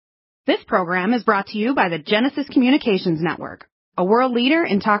This program is brought to you by the Genesis Communications Network, a world leader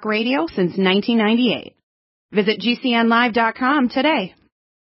in talk radio since 1998. Visit GCNlive.com today.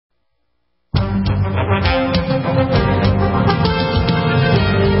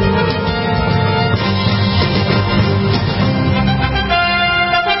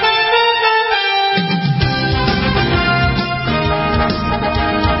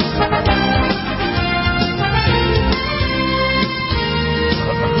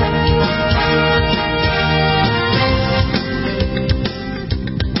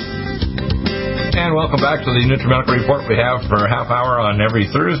 Welcome back to the NutriMedical Report we have for a half hour on every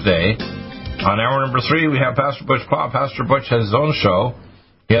Thursday. On hour number 3, we have Pastor Butch Paul. Pastor Butch has his own show.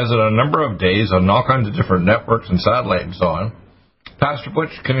 He has it on a number of days on all kinds of different networks and satellite and so on. Pastor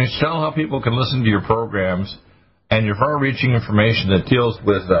Butch, can you tell how people can listen to your programs and your far-reaching information that deals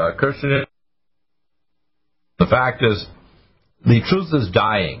with Christian? The fact is, the truth is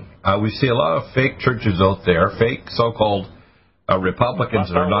dying. We see a lot of fake churches out there, fake so-called Republicans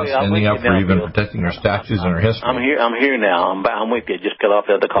that are not standing up for even protecting our statues and our history. I'm here now. I'm with you. Just cut off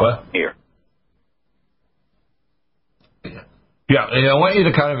the other call. What? Here. Yeah, I want you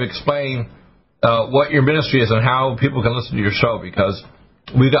to kind of explain what your ministry is and how people can listen to your show, because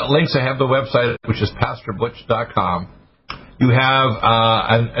we've got links. I have the website, which is pastorbutch.com. You have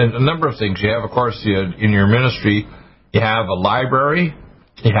a number of things. You have, of course, in your ministry, you have a library,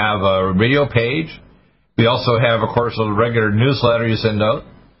 you have a radio page. We also have, of course, a regular newsletter you send out.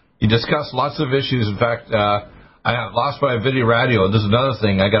 You discuss lots of issues. In fact, I lost my video radio. This is another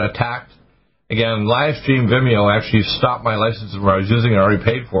thing. I got attacked. Again, live stream Vimeo actually stopped my license where I was using it. I already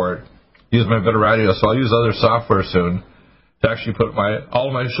paid for it. Use my video radio, so I'll use other software soon to actually put all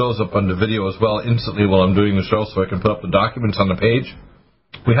of my shows up on the video as well instantly while I'm doing the show, so I can put up the documents on the page.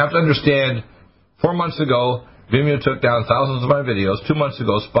 We have to understand, 4 months ago, Vimeo took down thousands of my videos. 2 months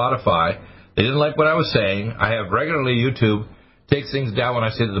ago, Spotify. They didn't like what I was saying. I have regularly YouTube takes things down when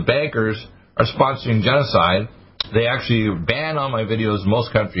I say that the bankers are sponsoring genocide. They actually ban on my videos in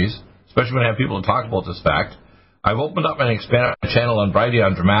most countries, especially when I have people to talk about this fact. I've opened up and expanded my channel on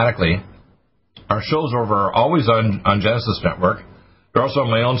Brighteon dramatically. Our shows are always on Genesis Network. They're also on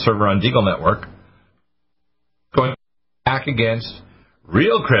my own server on Deagle Network. Going back against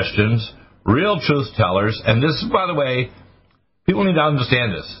real Christians, real truth tellers, and this is, by the way, people need to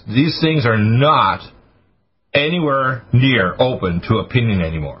understand this. These things are not anywhere near open to opinion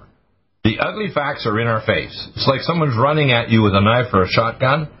anymore. The ugly facts are in our face. It's like someone's running at you with a knife or a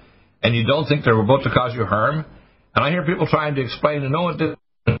shotgun, and you don't think they're about to cause you harm. And I hear people trying to explain, and no one did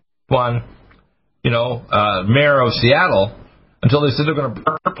one, mayor of Seattle, until they said they're going to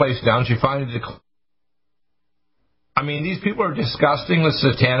burn her place down. She finally declared. I mean, these people are disgustingly,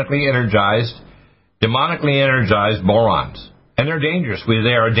 satanically energized, demonically energized morons. And they're dangerous.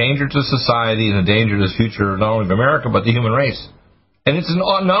 They are a danger to society and a danger to the future not only of America, but the human race. And it's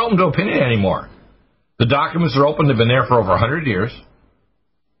not open to opinion anymore. The documents are open. They've been there for over 100 years.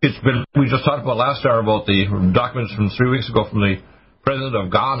 We just talked about last hour about the documents from 3 weeks ago from the president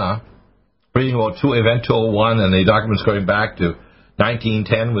of Ghana, reading about Event 201 and the documents going back to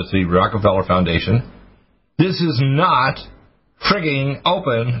 1910 with the Rockefeller Foundation. This is not frigging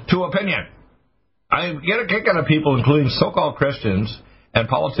open to opinion. I get a kick out of people, including so-called Christians and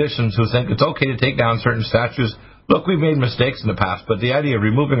politicians, who think it's okay to take down certain statues. Look, we've made mistakes in the past, but the idea of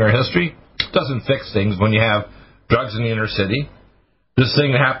removing our history doesn't fix things when you have drugs in the inner city. This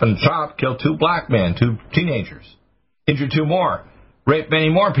thing that happened, Chop killed 2 black men, 2 teenagers, injured 2 more, raped many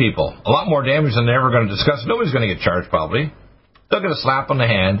more people, a lot more damage than they're ever going to discuss. Nobody's going to get charged, probably. They'll get a slap on the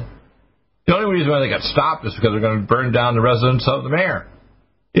hand. The only reason why they got stopped is because they're going to burn down the residence of the mayor.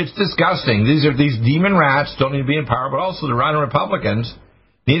 It's disgusting. These demon rats don't need to be in power, but also the Rhino Republicans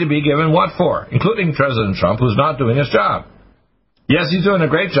need to be given what for, including President Trump, who's not doing his job. Yes, he's doing a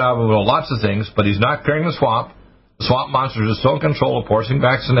great job of lots of things, but he's not clearing the swamp. The swamp monsters are still in control of forcing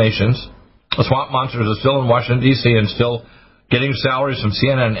vaccinations. The swamp monsters are still in Washington, D.C., and still getting salaries from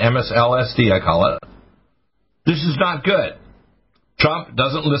CNN and MSLSD, I call it. This is not good. Trump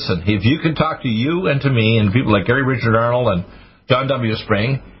doesn't listen. If you could talk to you and to me and people like Gary Richard Arnold and John W.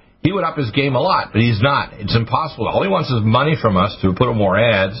 Spring, he would up his game a lot, but he's not. It's impossible. All he wants is money from us to put up more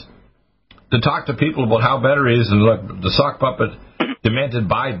ads, to talk to people about how better he is. And look, the sock puppet demented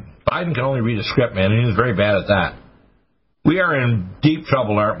Biden. Biden can only read a script, man, and he's very bad at that. We are in deep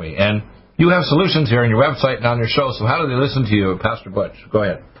trouble, aren't we? And you have solutions here on your website and on your show, so how do they listen to you, Pastor Butch? Go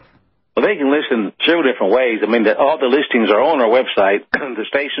ahead. Well, they can listen several different ways. I mean, all the listings are on our website. The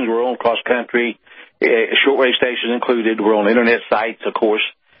stations we're on across country, shortwave stations included. We're on internet sites, of course.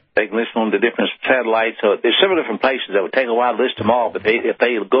 They can listen on the different satellites. So there's several different places. That would take a while to list them all, but if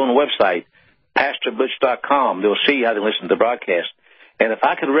they go on the website, PastorButch.com, they'll see how to listen to the broadcast. And if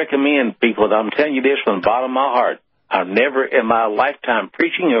I could recommend people, I'm telling you this from the bottom of my heart, I've never in my lifetime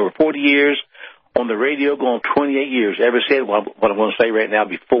preaching over 40 years, on the radio going 28 years, ever said what I'm going to say right now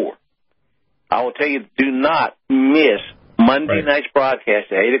before. I will tell you, do not miss Monday night's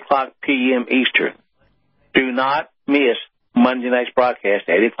broadcast at 8 o'clock p.m. Eastern. Do not miss Monday night's broadcast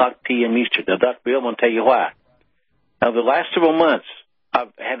at 8 o'clock p.m. Eastern. Now, Dr. Bill, I'm going to tell you why. Now, the last several months,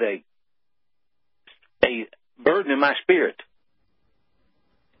 I've had a burden in my spirit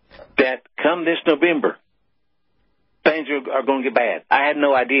that come this November, things are going to get bad. I had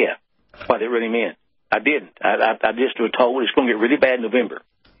no idea what it really meant. I didn't. I just was told it's going to get really bad in November.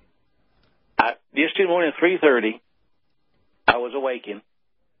 Yesterday morning at 3:30, I was awakened.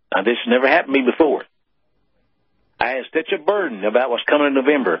 Now, this has never happened to me before. I had such a burden about what's coming in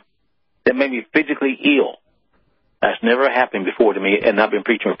November that made me physically ill. That's never happened before to me, and I've been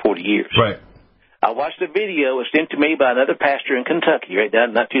preaching for 40 years. Right. I watched a video. It was sent to me by another pastor in Kentucky, right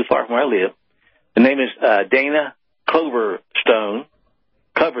down, not too far from where I live. The name is Dana Coverstone.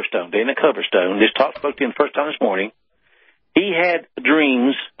 Dana Coverstone. This talk spoke to him the first time this morning. He had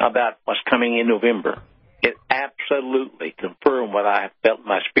dreams about what's coming in November. It absolutely confirmed what I felt in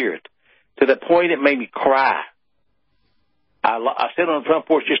my spirit, to the point it made me cry. I sat on the front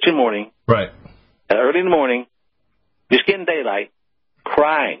porch just this morning, early in the morning, just getting daylight,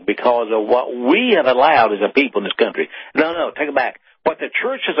 crying because of what we have allowed as a people in this country. No, take it back. What the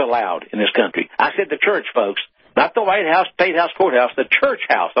church has allowed in this country. I said the church, folks, not the White House, State House, Courthouse. The church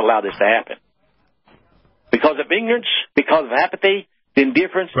house allowed this to happen. Because of ignorance, because of apathy,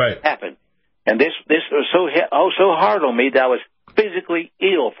 indifference, happened. And this was so hard on me that I was physically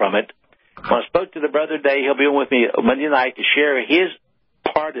ill from it. When I spoke to the brother today, he'll be on with me Monday night to share his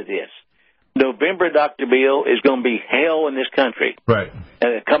part of this. November, Dr. Bill, is going to be hell in this country. Right.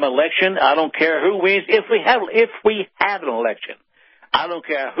 And come election, I don't care who wins. If we have an election, I don't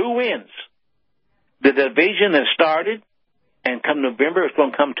care who wins. The division has started, and come November, it's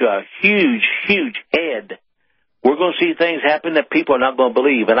going to come to a huge, huge head. We're going to see things happen that people are not going to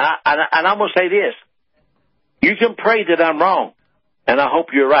believe. And I'm going to say this. You can pray that I'm wrong, and I hope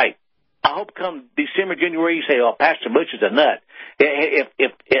you're right. I hope come December, January, you say, oh, Pastor Butch is a nut.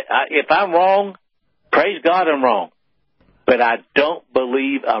 If I'm wrong, praise God I'm wrong. But I don't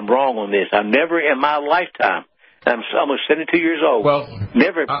believe I'm wrong on this. I've never in my lifetime, I'm almost 72 years old,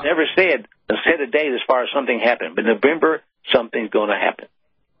 never said a date as far as something happened. But November, something's going to happen.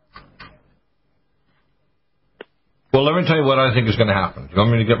 Well, let me tell you what I think is going to happen. Do you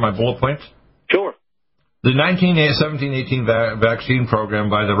want me to get my bullet points? Sure. The 1917-18 vaccine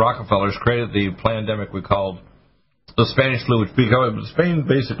program by the Rockefellers created the pandemic we called the Spanish flu, which Spain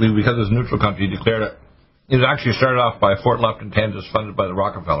basically, because it's a neutral country, declared it. It actually started off by Fort Lupton, Kansas, funded by the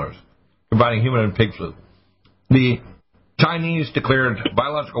Rockefellers, combining human and pig flu. The Chinese declared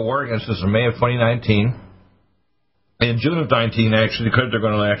biological war against us in May of 2019. In June of 19, they actually declared they're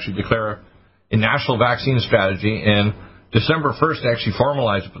going to actually declare a national vaccine strategy, and December 1st they actually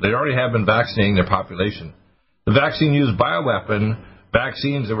formalized it, but they already have been vaccinating their population. The vaccine used bioweapon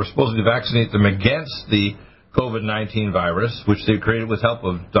vaccines that were supposed to vaccinate them against the COVID-19 virus, which they created with help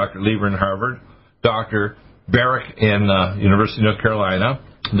of Dr. Lever in Harvard, Dr. Barrick in University of North Carolina,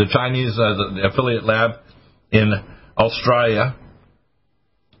 the Chinese the affiliate lab in Australia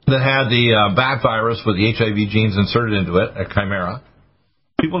that had the bat virus with the HIV genes inserted into it, a chimera.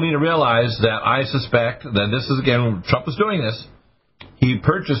 People need to realize that I suspect that this is, again, Trump is doing this. He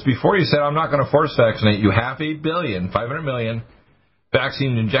purchased, before he said, I'm not going to force vaccinate you, 500 million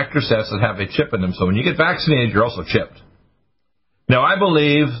vaccine injector sets that have a chip in them. So when you get vaccinated, you're also chipped. Now, I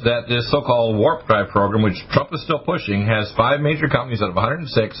believe that this so-called warp drive program, which Trump is still pushing, has 5 major companies out of 106.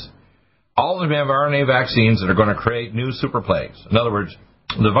 All of them have RNA vaccines that are going to create new super plagues. In other words,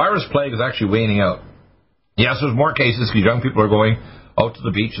 the virus plague is actually waning out. Yes, there's more cases because young people are going out to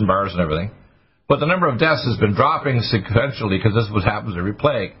the beach and bars and everything. But the number of deaths has been dropping sequentially because this is what happens every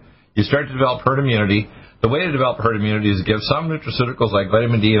plague. You start to develop herd immunity. The way to develop herd immunity is to give some nutraceuticals like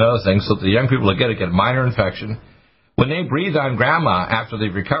vitamin D and other things so that the young people that get a minor infection. When they breathe on grandma after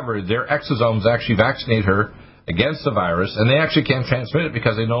they've recovered, their exosomes actually vaccinate her against the virus, and they actually can't transmit it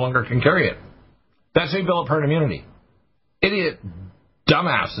because they no longer can carry it. That's how you build up herd immunity. Idiot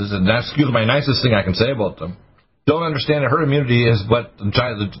dumbasses, and that's my nicest thing I can say about them, don't understand that herd immunity is what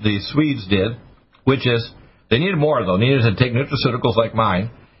the Swedes did, which is they needed more, though. They needed to take nutraceuticals like mine.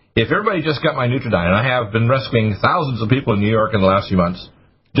 If everybody just got my Nutridyne, and I have been rescuing thousands of people in New York in the last few months,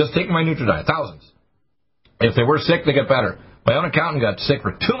 just taking my Nutridyne, thousands. If they were sick, they get better. My own accountant got sick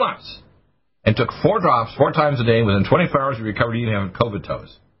for 2 months and took 4 drops 4 times a day. Within 24 hours, he recovered even having COVID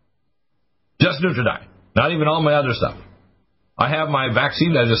toes. Just Nutridyne, not even all my other stuff. I have my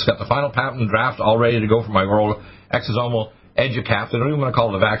vaccine. I just got the final patent draft all ready to go for my oral exosomal EduCap. They don't even want to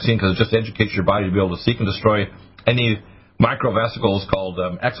call it a vaccine because it just educates your body to be able to seek and destroy any microvesicles called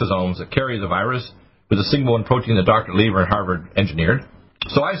exosomes that carry the virus with a single one protein that Dr. Lieber and Harvard engineered.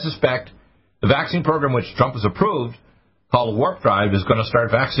 So I suspect the vaccine program which Trump has approved, called Warp Drive, is going to start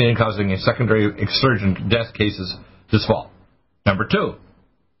vaccinating, causing a secondary exsurgent death cases this fall. Number 2,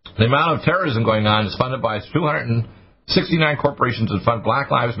 the amount of terrorism going on is funded by 269 corporations that fund Black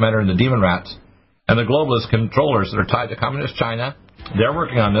Lives Matter and the Demon Rats and the globalist controllers that are tied to Communist China. They're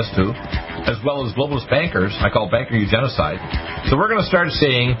working on this too, as well as globalist bankers. I call banker genocide. So we're going to start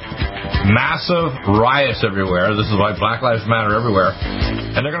seeing massive riots everywhere. This is why Black Lives Matter everywhere.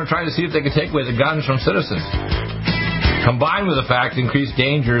 And they're going to try to see if they can take away the guns from citizens. Combined with the fact increased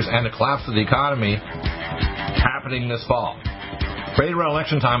dangers and the collapse of the economy happening this fall. Right around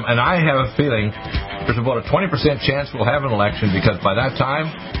election time, and I have a feeling there's about a 20% chance we'll have an election because by that time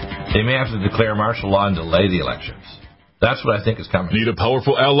they may have to declare martial law and delay the elections. That's what I think is coming. Need a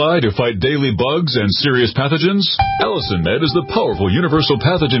powerful ally to fight daily bugs and serious pathogens? Allicin Med is the powerful universal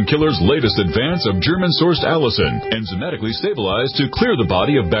pathogen killer's latest advance of German-sourced allicin, enzymatically stabilized to clear the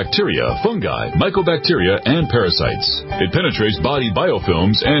body of bacteria, fungi, mycobacteria, and parasites. It penetrates body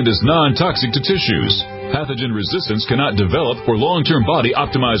biofilms and is non-toxic to tissues. Pathogen resistance cannot develop for long-term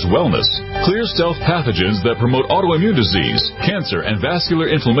body-optimized wellness. Clear stealth pathogens that promote autoimmune disease, cancer, and vascular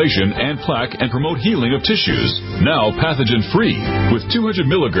inflammation and plaque and promote healing of tissues. Now pathogen-free. With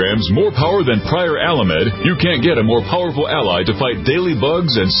 200 milligrams more power than prior Alamed, you can't get a more powerful ally to fight daily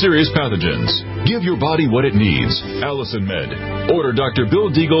bugs and serious pathogens. Give your body what it needs. Allicin Med. Order Dr.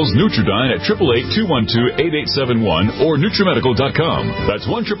 Bill Deagle's Nutridyne at 888-212-8871 or NutriMedical.com. That's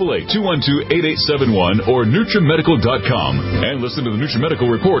 1-888-212-8871 or NutriMedical.com. And listen to the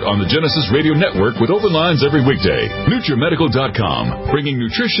NutriMedical Report on the Genesis Radio Network with open lines every weekday. NutriMedical.com, bringing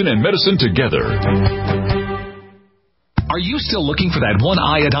nutrition and medicine together. Are you still looking for that one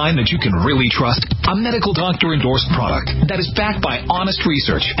iodine that you can really trust? A medical doctor-endorsed product that is backed by honest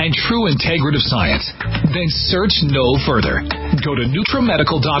research and true integrative science? Then search no further. Go to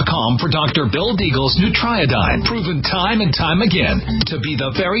NutriMedical.com for Dr. Bill Deagle's NutriIodine, proven time and time again to be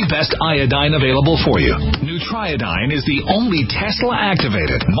the very best iodine available for you. NutriIodine is the only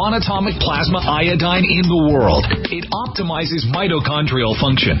Tesla-activated monatomic plasma iodine in the world. It optimizes mitochondrial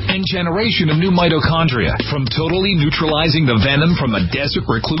function and generation of new mitochondria from totally neutralizing the venom from a desert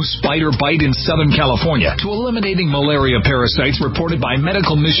recluse spider bite in Southern California to eliminating malaria parasites reported by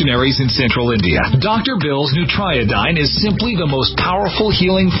medical missionaries in Central India. Dr. Bill's NutriIodine is simply the most powerful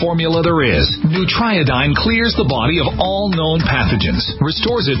healing formula there is. NutriIodine clears the body of all known pathogens,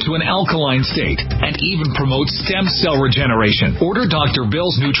 restores it to an alkaline state, and even promotes stem cell regeneration. Order Dr.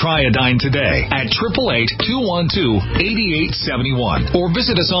 Bill's NutriIodine today at 888-212-8871 or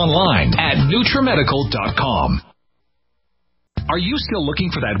visit us online at NutriMedical.com. Are you still looking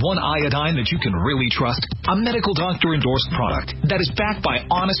for that one iodine that you can really trust? A medical doctor-endorsed product that is backed by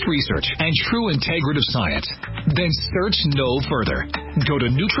honest research and true integrative science? Then search no further. Go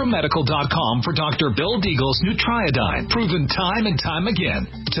to NutriMedical.com for Dr. Bill Deagle's NutriIodine, proven time and time again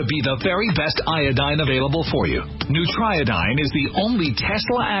to be the very best iodine available for you. NutriIodine is the only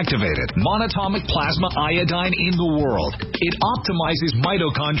Tesla-activated monatomic plasma iodine in the world. It optimizes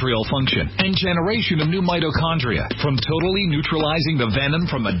mitochondrial function and generation of new mitochondria from totally neutralizing the venom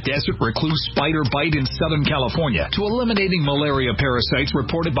from a desert recluse spider bite in Southern California to eliminating malaria parasites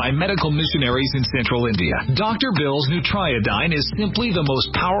reported by medical missionaries in Central India. Dr. Bill's NutriIodine is simply the most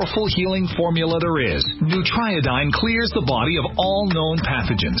powerful healing formula there is. NutriIodine clears the body of all known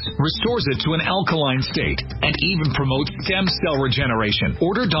pathogens, restores it to an alkaline state, and even promotes stem cell regeneration.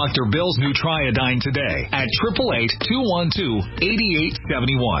 Order Dr. Bill's NutriIodine today at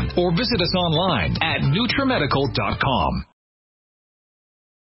 888-212-8871 or visit us online at NutriMedical.com.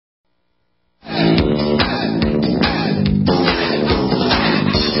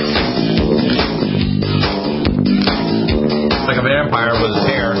 Like a vampire with his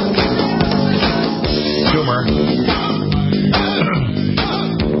hair. Tumor.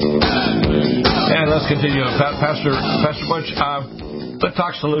 And let's continue. Pastor Butch, let's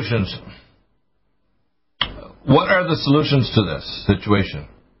talk solutions. What are the solutions to this situation?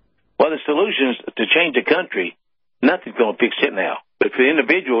 Well, the solutions to change the country, nothing's going to fix it now. But for the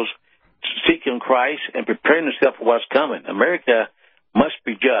individuals seeking Christ and preparing themselves for what's coming, America must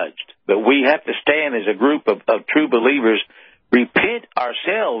be judged. But we have to stand as a group of true believers, repent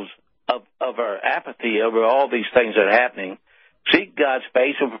ourselves of our apathy over all these things that are happening, seek God's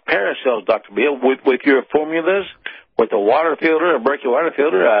face and prepare ourselves, Dr. Bill, with your formulas, with a water filter, a Berkey water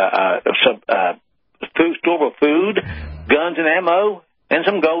filter, some food store food, guns and ammo, and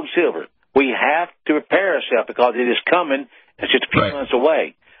some gold and silver. We have to prepare ourselves because it is coming. It's just a few months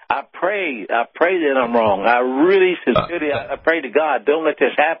away. I pray that I'm wrong. I really, sincerely, I pray to God, don't let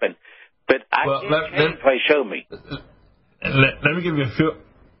this happen. But I can't change if He show me. Let me give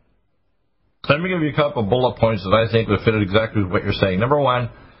you a couple of bullet points that I think would fit exactly what you're saying. Number one,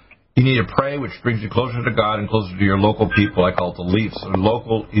 you need to pray, which brings you closer to God and closer to your local people. I call it the leaves, or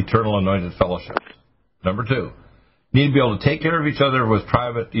local eternal anointed fellowships. Number two, you need to be able to take care of each other with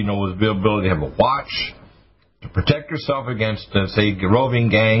private, with the ability to have a watch, to protect yourself against, say, roving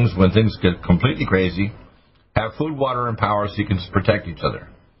gangs when things get completely crazy. Have food, water, and power so you can protect each other.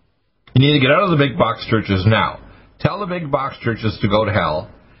 You need to get out of the big box churches now. Tell the big box churches to go to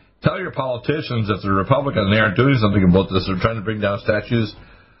hell. Tell your politicians, if they're Republican and they aren't doing something about this, they're trying to bring down statues,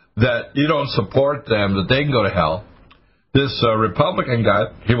 that you don't support them, that they can go to hell. This Republican guy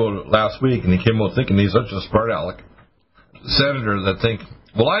came out last week, and he came out thinking he's such a smart aleck senator that think,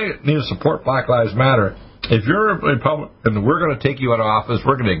 well, I need to support Black Lives Matter. If you're a Republican, we're going to take you out of office.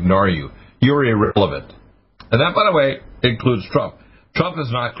 We're going to ignore you. You're irrelevant. And that, by the way, includes Trump. Trump has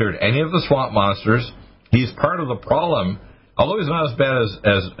not cleared any of the swamp monsters. He's part of the problem. Although he's not as bad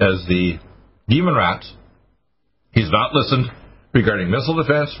as the demon rats, he's not listened regarding missile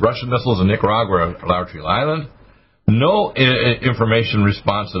defense, Russian missiles in Nicaragua or Laurel Island. No information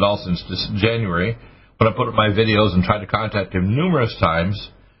response at all since January, when I put up my videos and tried to contact him numerous times,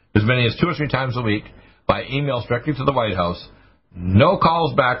 as many as 2 or 3 times a week, by emails directly to the White House. No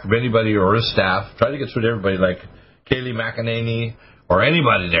calls back from anybody or his staff. Tried to get through to everybody like Kayleigh McEnany or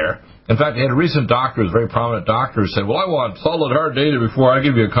anybody there. In fact, I had a recent doctor, a very prominent doctor, who said, well, I want solid hard data before I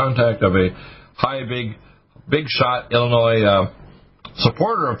give you a contact of a big shot Illinois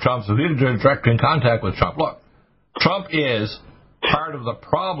supporter of Trump, so he didn't get direct in contact with Trump. Look, Trump is part of the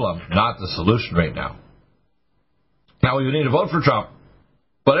problem, not the solution right now. Now, we need to vote for Trump,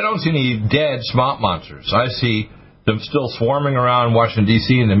 but I don't see any dead swamp monsters. I see them still swarming around Washington,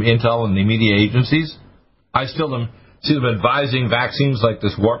 D.C. and the intel and the media agencies. I still see them advising vaccines like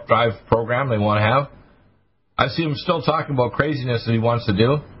this warp drive program they want to have. I see him still talking about craziness that he wants to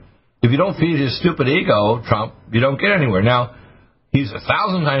do. If you don't feed his stupid ego, Trump, you don't get anywhere. Now, he's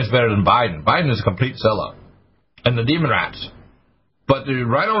 1,000 times better than Biden. Biden is a complete sellout. And the demon rats. But the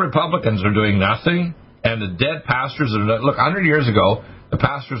rhino Republicans are doing nothing, and the dead pastors are... Look, 100 years ago, the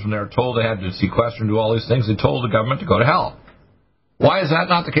pastors, when they were told they had to sequester and do all these things, they told the government to go to hell. Why is that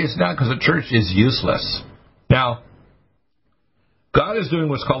not the case now? Because the church is useless. Now, God is doing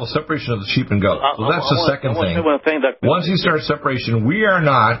what's called a separation of the sheep and goats. So that's the second thing. Once he starts separation, we are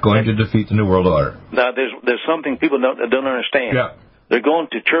not going to defeat the New World Order. Now, there's something people don't understand. Yeah. They're going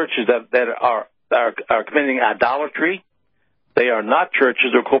to churches that are committing idolatry. They are not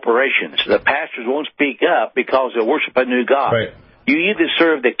churches or corporations. The pastors won't speak up because they worship a new God. Right. You either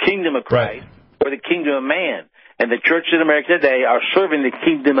serve the kingdom of Christ or the kingdom of man. And the churches in America today are serving the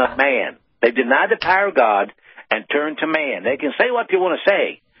kingdom of man. They deny the power of God and turn to man. They can say what they want to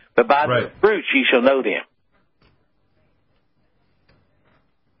say, but by their fruits ye shall know them.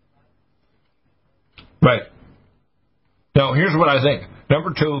 Right. Now, here's what I think.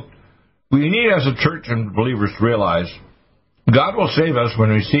 Number 2, we need as a church and believers to realize God will save us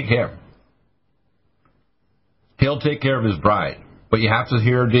when we seek Him. He'll take care of His bride. But you have to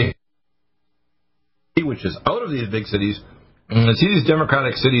hear which is out of these big cities, and see these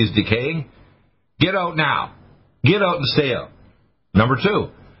democratic cities decaying. Get out now. Get out and stay out. Number 2,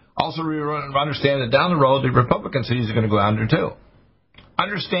 also understand that down the road, the Republican cities are going to go under too.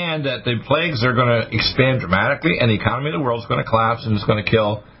 Understand that the plagues are going to expand dramatically, and the economy of the world is going to collapse, and it's going to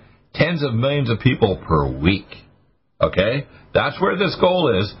kill tens of millions of people per week. Okay? That's where this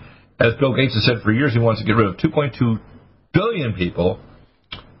goal is. As Bill Gates has said for years, he wants to get rid of 2.2 billion people,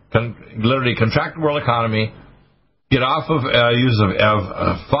 literally contract the world economy, get off of use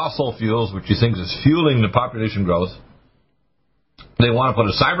of fossil fuels, which he thinks is fueling the population growth. They want to put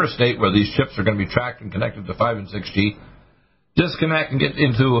a cyber state where these chips are going to be tracked and connected to 5 and 6G. Disconnect and get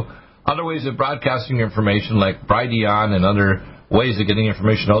into other ways of broadcasting information like Brighteon and other ways of getting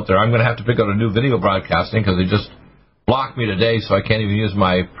information out there. I'm going to have to pick out a new video broadcasting because they just blocked me today, so I can't even use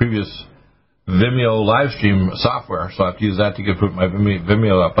my previous Vimeo live stream software, so I have to use that to get my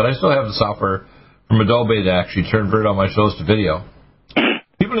Vimeo up. But I still have the software from Adobe to actually convert all my shows to video.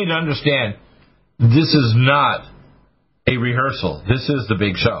 People need to understand this is not a rehearsal. This is the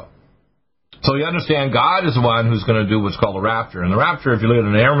big show. So you understand God is the one who's going to do what's called a rapture. And the rapture, if you look at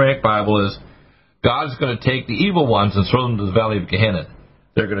an Aramaic Bible, is God's going to take the evil ones and throw them to the valley of Gehenna.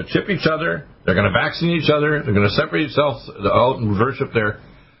 They're going to chip each other. They're going to vaccinate each other. They're going to separate themselves out and worship their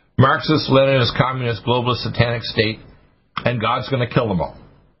Marxist, Leninist, communist, globalist, satanic state. And God's going to kill them all.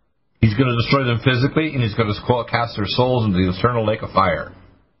 He's going to destroy them physically, and he's going to cast their souls into the eternal lake of fire.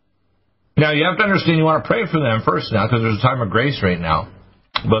 Now, you have to understand you want to pray for them first now, because there's a time of grace right now.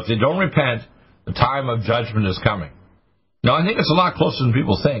 But if they don't repent, the time of judgment is coming. Now, I think it's a lot closer than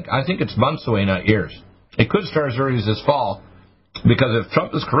people think. I think it's months away, not years. It could start as early as this fall, because if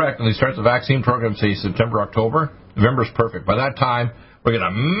Trump is correct and he starts the vaccine program, say, September, October, November is perfect. By that time, we're going to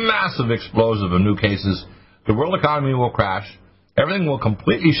have a massive explosion of new cases. The world economy will crash. Everything will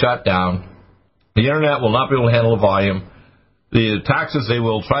completely shut down. The Internet will not be able to handle the volume. The taxes, they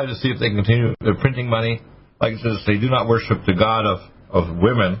will try to see if they can continue their printing money. Like I said, they do not worship the God of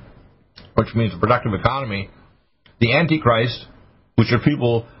women, which means a productive economy. The Antichrist, which are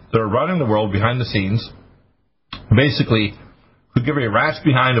people that are running the world behind the scenes, basically, who give a rat's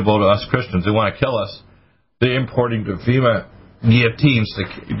behind about us Christians. They want to kill us. They're importing the FEMA guillotines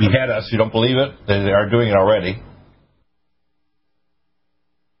to behead us. You don't believe it? They are doing it already.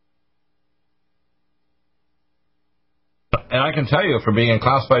 And I can tell you, from being in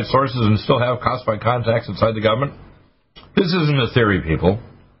classified sources and still have classified contacts inside the government, this isn't a theory, people.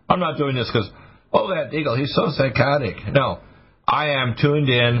 I'm not doing this because, that Deagle, he's so psychotic. No, I am tuned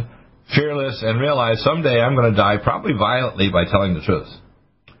in, fearless, and realize someday I'm going to die, probably violently, by telling the truth.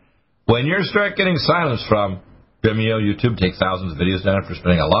 When you start getting silence from Vimeo, YouTube takes thousands of videos down after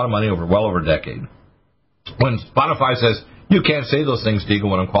spending a lot of money well over a decade. When Spotify says, you can't say those things, Deagle,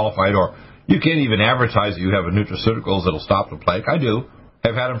 when I'm qualified, or you can't even advertise that you have a nutraceuticals that'll stop the plague. I do.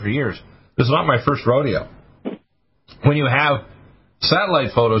 I've had them for years. This is not my first rodeo. When you have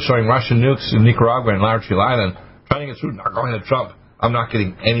satellite photos showing Russian nukes in Nicaragua and Large Island trying to get through, go ahead, Trump, I'm not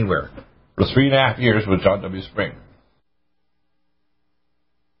getting anywhere for 3.5 years with John W. Spring.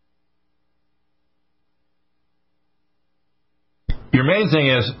 Your main thing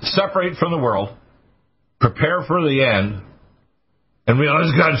is separate from the world, prepare for the end, and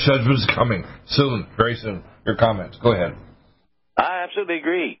realize God's judgment is coming soon, very soon. Your comments. Go ahead. I absolutely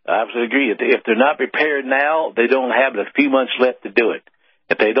agree. If they're not prepared now, they don't have a few months left to do it.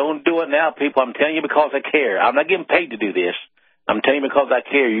 If they don't do it now, people, I'm telling you because I care. I'm not getting paid to do this. I'm telling you because I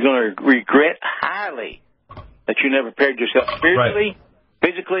care. You're going to regret highly that you never prepared yourself spiritually,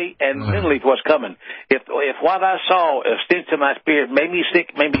 physically, and mentally for what's coming. If what I saw stinks to my spirit, made me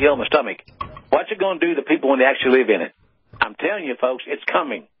sick, made me ill in my stomach, what's it going to do to people when they actually live in it? I'm telling you, folks, it's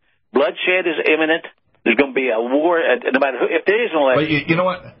coming. Bloodshed is imminent. There's going to be a war, no matter who. If there is an election, but you know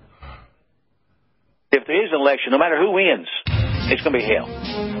what? If there is an election, no matter who wins, it's going to be hell.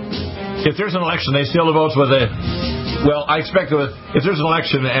 If there's an election, they steal the votes with a. Well, I expect if there's an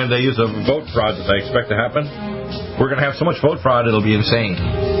election and they use a vote fraud that I expect to happen, we're going to have so much vote fraud it'll be insane.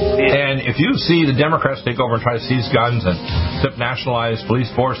 Yeah. And if you see the Democrats take over and try to seize guns and nationalize police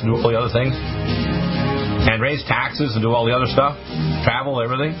force and do all the other things, and raise taxes and do all the other stuff, travel,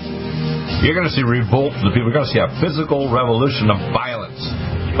 everything, you're going to see revolt from the people. You're going to see a physical revolution of violence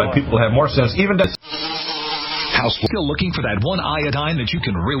by people who have more sense. Even Still looking for that one iodine that you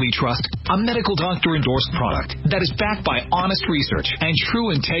can really trust? A medical doctor endorsed product that is backed by honest research and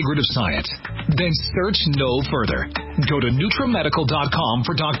true integrative science? Then search no further. Go to NutriMedical.com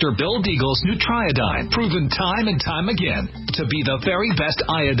for Dr. Bill Deagle's Nutriodine, proven time and time again to be the very best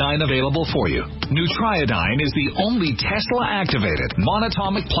iodine available for you. Nutriodine is the only Tesla-activated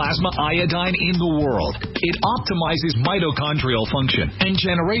monatomic plasma iodine in the world. It optimizes mitochondrial function and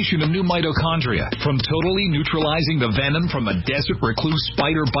generation of new mitochondria, from totally neutralizing the venom from a desert recluse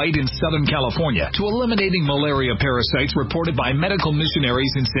spider bite in Southern California to eliminating malaria parasites reported by medical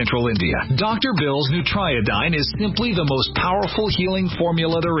missionaries in Central India. Dr. Bill's Nutriodine is simply the most powerful healing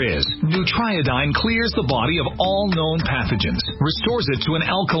formula there is. Nutriodine clears the body of all known pathogens, restores it to an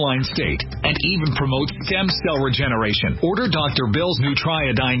alkaline state, and even promotes stem cell regeneration. Order Dr. Bill's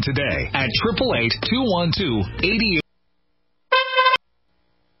Nutriodine today at 888-212-88.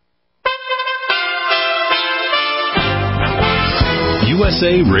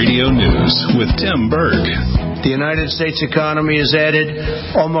 USA Radio News with Tim Berg. The United States economy has added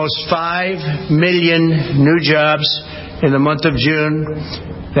almost 5 million new jobs in the month of June.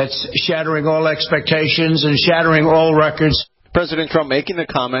 That's shattering all expectations and shattering all records. President Trump making the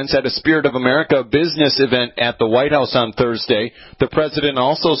comments at a Spirit of America business event at the White House on Thursday. The president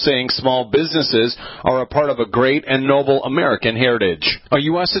also saying small businesses are a part of a great and noble American heritage. A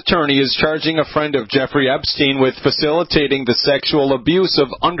U.S. attorney is charging a friend of Jeffrey Epstein with facilitating the sexual abuse of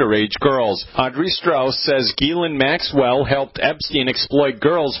underage girls. Audrey Strauss says Ghislaine Maxwell helped Epstein exploit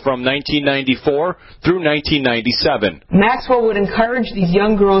girls from 1994 through 1997. Maxwell would encourage these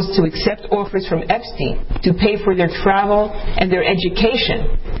young girls to accept offers from Epstein to pay for their travel and their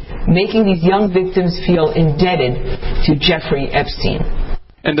education, making these young victims feel indebted to Jeffrey Epstein.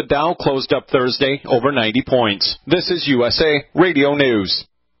 And the Dow closed up Thursday over 90 points. This is USA Radio News.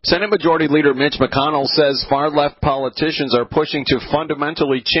 Senate Majority Leader Mitch McConnell says far-left politicians are pushing to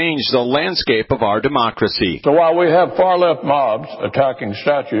fundamentally change the landscape of our democracy. So while we have far-left mobs attacking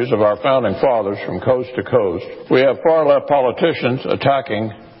statues of our founding fathers from coast to coast, we have far-left politicians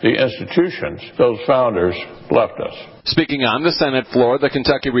attacking the institutions those founders left us. Speaking on the Senate floor, the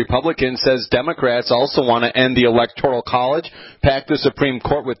Kentucky Republican says Democrats also want to end the Electoral College, pack the Supreme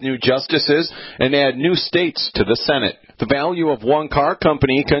Court with new justices, and add new states to the Senate. The value of one car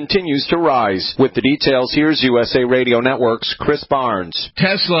company continues to rise. With the details, here's USA Radio Network's Chris Barnes.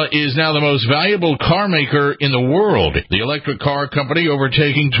 Tesla is now the most valuable car maker in the world, the electric car company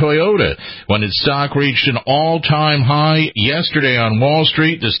overtaking Toyota. When its stock reached an all-time high yesterday on Wall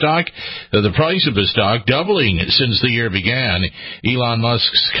Street, the price of the stock doubling since the year began. Elon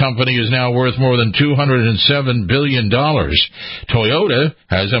Musk's company is now worth more than $207 billion. Toyota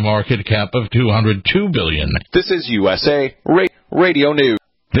has a market cap of $202 billion. This is USA Radio News.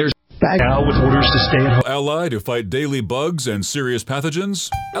 There's now with orders to stay at home. Ally to fight daily bugs and serious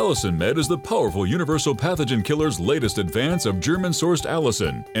pathogens? Allicin Med is the powerful universal pathogen killer's latest advance of German-sourced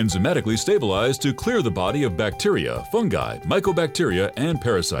allicin, enzymatically stabilized to clear the body of bacteria, fungi, mycobacteria, and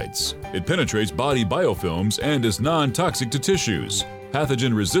parasites. It penetrates body biofilms and is non-toxic to tissues.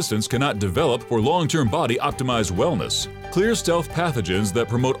 Pathogen resistance cannot develop for long-term body-optimized wellness. Clear stealth pathogens that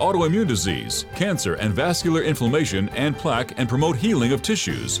promote autoimmune disease, cancer and vascular inflammation and plaque and promote healing of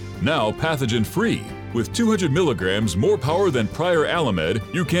tissues. Now pathogen-free. With 200 milligrams more power than prior Alamed,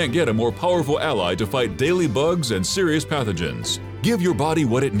 you can't get a more powerful ally to fight daily bugs and serious pathogens. Give your body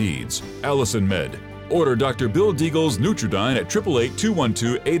what it needs. Allicin Med. Order Dr. Bill Deagle's Nutridyne at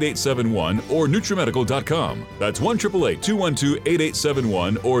 888-212-8871 or NutriMedical.com. That's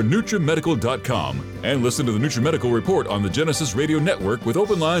 1-888-212-8871 or NutriMedical.com. And listen to the NutriMedical Report on the Genesis Radio Network with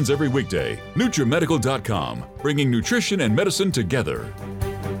open lines every weekday. NutriMedical.com, bringing nutrition and medicine together.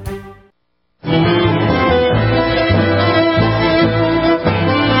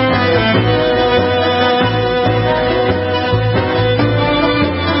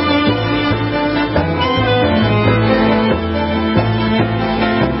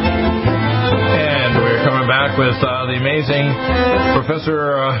 With the amazing Professor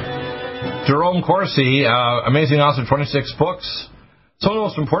Jerome Corsi, amazing author, 26 books. Some of the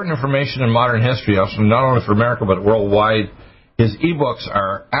most important information in modern history, also not only for America but worldwide. His ebooks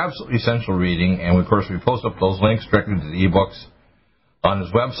are absolutely essential reading, and of course we post up those links directly to the ebooks on his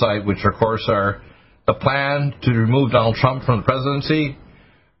website, which of course are the plan to remove Donald Trump from the presidency,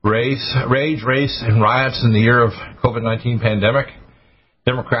 race, and riots in the year of COVID-19 pandemic.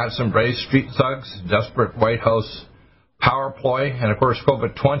 Democrats embrace street thugs, desperate White House power ploy, and, of course,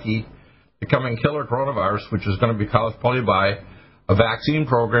 COVID-20, the coming killer coronavirus, which is going to be caused probably by a vaccine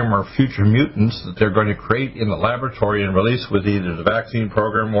program or future mutants that they're going to create in the laboratory and release with either the vaccine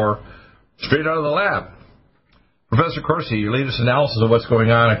program or straight out of the lab. Professor Corsi, your latest analysis of what's going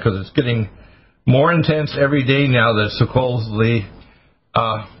on, because it's getting more intense every day now that supposedly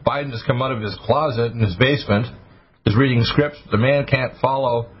Biden has come out of his closet in his basement, is reading scripts the man can't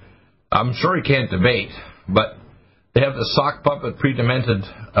follow. I'm sure he can't debate, but they have the sock puppet pre-demented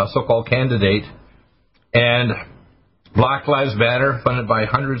so-called candidate, and Black Lives Matter, funded by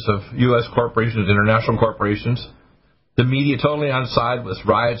hundreds of U.S. corporations, international corporations. The media totally on side with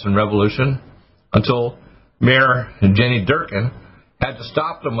riots and revolution until Mayor Jenny Durkin had to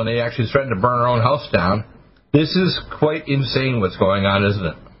stop them when they actually threatened to burn her own house down. This is quite insane what's going on, isn't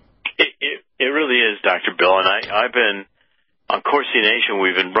it? It really is, Dr. Bill, and I've been, on Corsi Nation,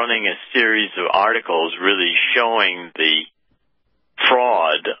 we've been running a series of articles really showing the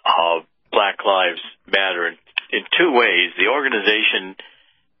fraud of Black Lives Matter in two ways. The organization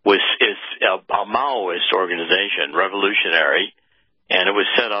is a Maoist organization, revolutionary, and it was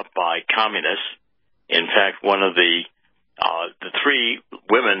set up by communists. In fact, one of the three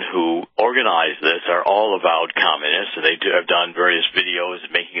women who organized this are all avowed communists, and they have done various videos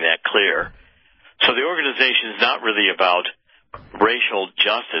making that clear. So the organization is not really about racial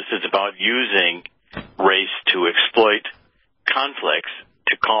justice. It's about using race to exploit conflicts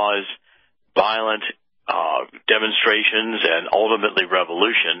to cause violent demonstrations and ultimately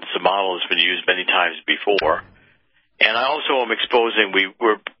revolutions. The model has been used many times before. And I also am exposing,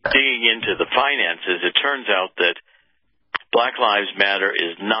 we're digging into the finances. It turns out that Black Lives Matter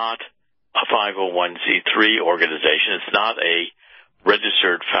is not a 501c3 organization. It's not a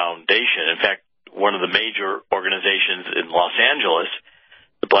registered foundation. In fact, one of the major organizations in Los Angeles,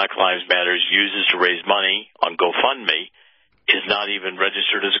 the Black Lives Matter uses to raise money on GoFundMe, is not even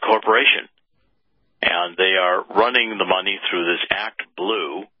registered as a corporation. And they are running the money through this Act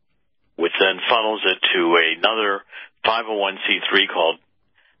Blue, which then funnels it to another 501c3 called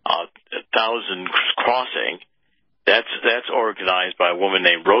Thousand Crossing. That's organized by a woman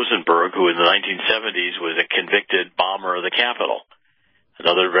named Rosenberg, who in the 1970s was a convicted bomber of the Capitol,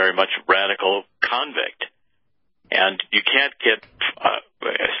 another very much radical convict. And you can't get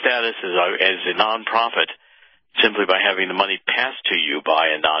status as a nonprofit simply by having the money passed to you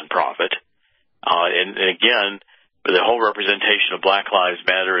by a nonprofit. And again, the whole representation of Black Lives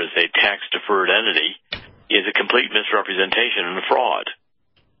Matter as a tax-deferred entity is a complete misrepresentation and a fraud.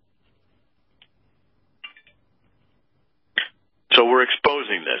 So we're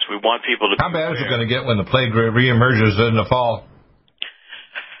exposing this. We want people to... How bad is it going to get when the plague reemerges in the fall?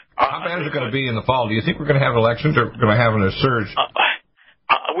 How bad is it going to be in the fall? Do you think we're going to have elections or we're going to have a surge?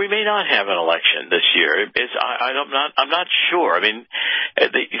 We may not have an election this year. I'm not sure. I mean,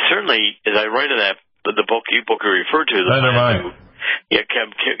 certainly, as I write in the book you referred to,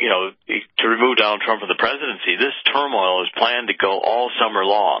 to remove Donald Trump from the presidency, this turmoil is planned to go all summer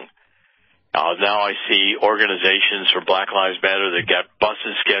long. Now I see organizations for Black Lives Matter that got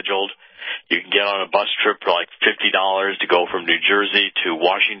buses scheduled. You can get on a bus trip for like $50 to go from New Jersey to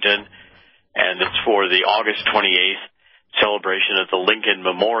Washington, and it's for the August 28th celebration at the Lincoln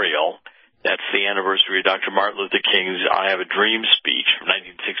Memorial. That's the anniversary of Dr. Martin Luther King's I Have a Dream speech from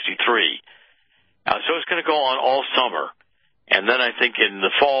 1963. So it's going to go on all summer. And then I think in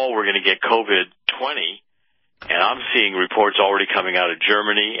the fall we're going to get COVID-20, and I'm seeing reports already coming out of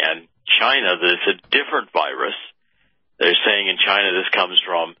Germany and China that it's a different virus. They're saying in China this comes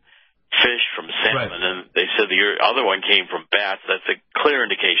from fish, from salmon, and they said the other one came from bats. That's a clear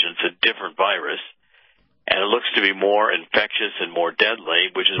indication it's a different virus. And it looks to be more infectious and more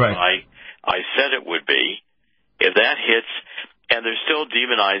deadly, which is why I said it would be. If that hits, and they're still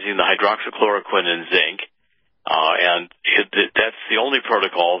demonizing the hydroxychloroquine and zinc, and that's the only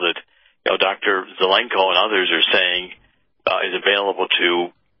protocol that Dr. Zelenko and others are saying is available to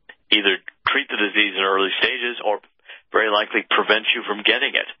either treat the disease in early stages or very likely prevent you from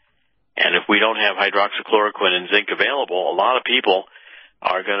getting it. And if we don't have hydroxychloroquine and zinc available, a lot of people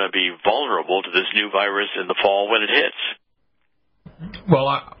are going to be vulnerable to this new virus in the fall when it hits. Well,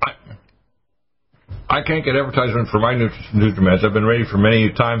 I can't get advertisement for my NutriMeds. I've been ready for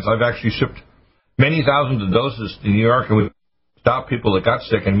many times. I've actually shipped many thousands of doses to New York, and we've stopped people that got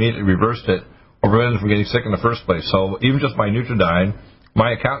sick and immediately reversed it or prevented them from getting sick in the first place. So even just my Nutridyne,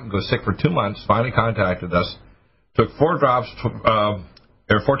 my accountant was sick for 2 months, finally contacted us, took 4 drops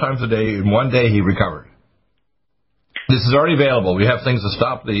 4 times a day. In 1 day, he recovered. This is already available. We have things to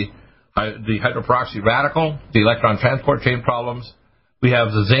stop the hydroperoxy radical, the electron transport chain problems. We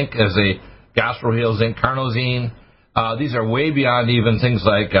have the zinc as a gastroheal zinc carnosine. These are way beyond even things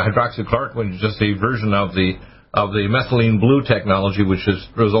like hydroxychloroquine, which is just a version of the methylene blue technology, which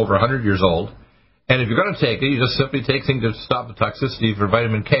was over 100 years old. And if you're going to take it, you just simply take things to stop the toxicity for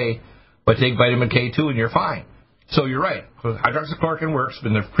vitamin K, but take vitamin K2 and you're fine. So you're right. Hydroxychloroquine works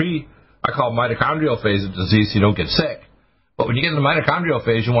in the I call mitochondrial phase of disease, so you don't get sick. But when you get in the mitochondrial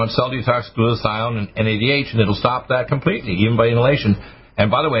phase, you want cell detox, glutathione, and NADH, and it'll stop that completely, even by inhalation.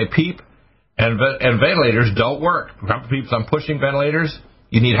 And by the way, PEEP and ventilators don't work. For people on pushing ventilators,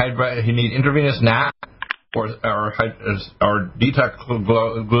 you need intravenous NAC or detox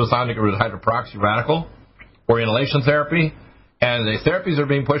glutathione to get rid of hydroperoxy radical, or inhalation therapy. And the therapies are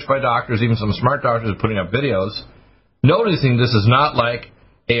being pushed by doctors, even some smart doctors are putting up videos, noticing this is not like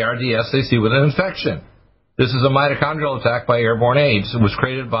ARDS they see with an infection. This is a mitochondrial attack by airborne AIDS. It was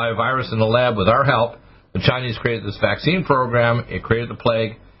created by a virus in the lab with our help. The Chinese created this vaccine program. It created the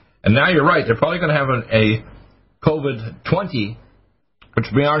plague. And now you're right. They're probably going to have a COVID-20,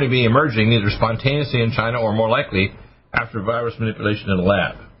 which may already be emerging either spontaneously in China or more likely after virus manipulation in the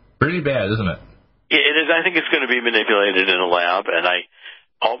lab. Pretty bad, isn't it? It is. I think it's going to be manipulated in a lab. And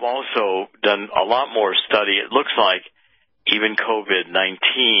I've also done a lot more study. It looks like even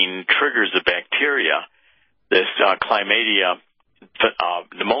COVID-19 triggers the bacteria, this chlamydia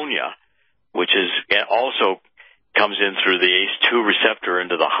pneumonia, which is also comes in through the ACE2 receptor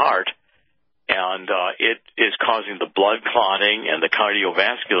into the heart. and it is causing the blood clotting and the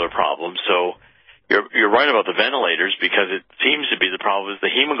cardiovascular problems. So you're right about the ventilators, because it seems to be the problem is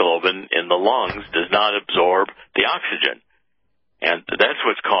the hemoglobin in the lungs does not absorb the oxygen, and that's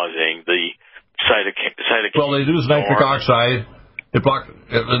what's causing the cytokine. Well, they lose nitric oxide. It blocks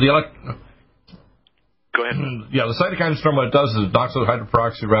Go ahead. Yeah, the cytokine storm, what it does is it knocks out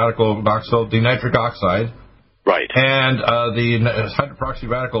hydroperoxy radical, knocks out the nitric oxide. Right. And the hydroperoxy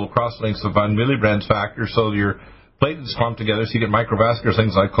radical cross-links the von Willebrand's factor, so your platelets clump together, so you get microvascular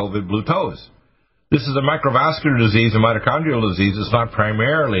things like COVID blue toes. This is a microvascular disease, a mitochondrial disease. It's not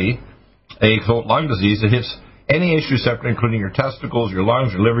primarily a lung disease. It hits any H receptor, including your testicles, your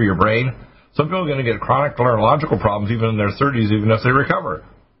lungs, your liver, your brain. Some people are going to get chronic neurological problems even in their 30s, even if they recover.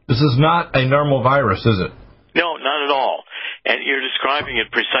 This is not a normal virus, is it? No, not at all. And you're describing it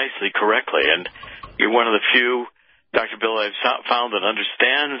precisely correctly. And you're one of the few, Dr. Bill, I've found that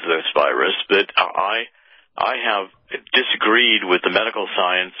understands this virus. But I have disagreed with the medical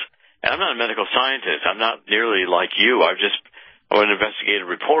science. And I'm not a medical scientist. I'm not nearly like you. I'm an investigative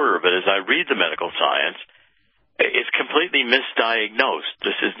reporter. But as I read the medical science, it's completely misdiagnosed.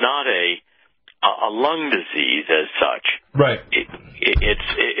 This is not a lung disease as such. Right.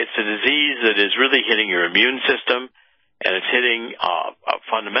 It's a disease that is really hitting your immune system, and it's hitting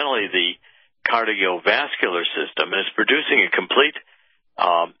fundamentally the cardiovascular system, and it's producing a complete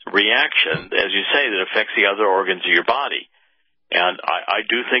reaction, as you say, that affects the other organs of your body. And I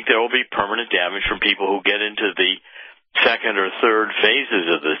do think there will be permanent damage from people who get into the second or third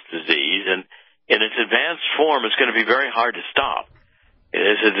phases of this disease, and in its advanced form, it's going to be very hard to stop. It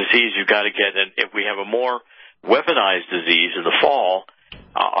is a disease you've got to get, and if we have a more weaponized disease in the fall,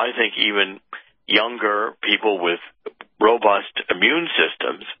 I think even younger people with robust immune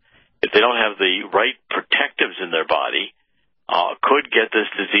systems, if they don't have the right protectives in their body, could get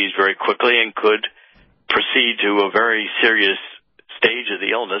this disease very quickly and could proceed to a very serious stage of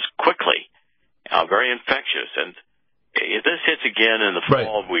the illness quickly, very infectious. And if this hits again in the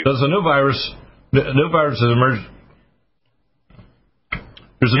fall, There's a new virus has emerged.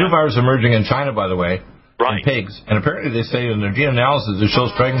 There's a new virus emerging in China, by the way, in pigs. And apparently they say in their gene analysis it shows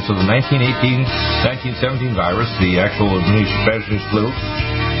fragments of the 1917 virus, the actual Spanish flu,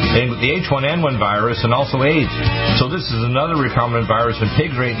 and the H1N1 virus, and also AIDS. So this is another recombinant virus in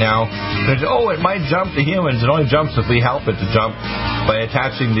pigs right now. And it might jump to humans. It only jumps if we help it to jump by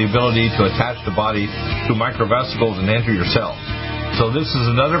attaching the ability to attach the body to microvesicles and enter your cells. So this is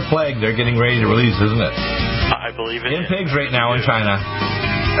another plague they're getting ready to release, isn't it? I believe it in pigs right now in China,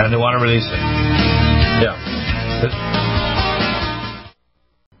 and they want to release it. Yeah.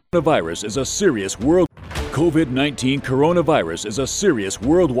 Coronavirus is a serious COVID-19 coronavirus is a serious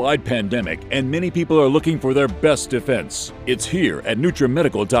worldwide pandemic, and many people are looking for their best defense. It's here at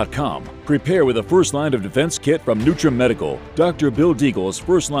NutriMedical.com. Prepare with a first line of defense kit from NutriMedical. Dr. Bill Deagle's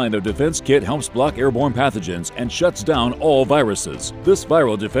first line of defense kit helps block airborne pathogens and shuts down all viruses. This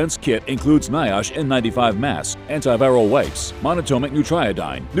viral defense kit includes NIOSH N95 mask, antiviral wipes, monatomic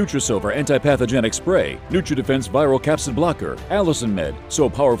Nutriodine, Nutrisilver antipathogenic spray, NutriDefense viral capsid blocker, Allison Med, so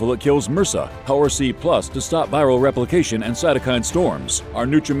powerful it kills MRSA, Power C Plus to stop viral replication and cytokine storms. Our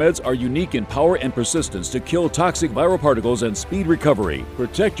NutriMeds are unique in power and persistence to kill toxic viral particles and speed recovery.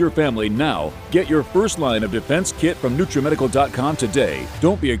 Protect your family now. Get your first line of defense kit from NutriMedical.com today.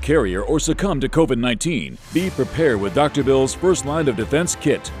 Don't be a carrier or succumb to COVID-19. Be prepared with Dr. Bill's first line of defense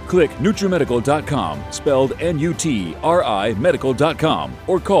kit. Click NutriMedical.com, spelled N-U-T-R-I medical.com,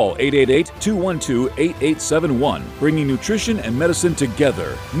 or call 888-212-8871, bringing nutrition and medicine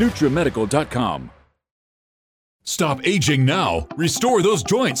together. NutriMedical.com. Stop aging now. Restore those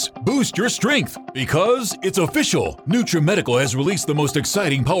joints. Boost your strength. Because it's official. NutriMedical has released the most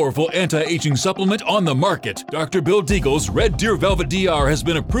exciting, powerful anti-aging supplement on the market. Dr. Bill Deagle's Red Deer Velvet DR has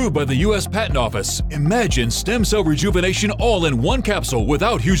been approved by the U.S. Patent Office. Imagine stem cell rejuvenation all in one capsule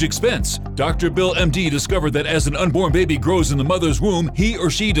without huge expense. Dr. Bill MD discovered that as an unborn baby grows in the mother's womb, he or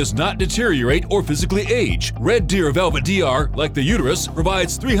she does not deteriorate or physically age. Red Deer Velvet DR, like the uterus,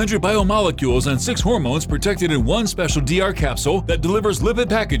 provides 300 biomolecules and 6 hormones protected in one special DR capsule that delivers lipid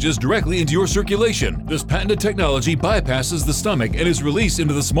packages directly into your circulation. This patented technology bypasses the stomach and is released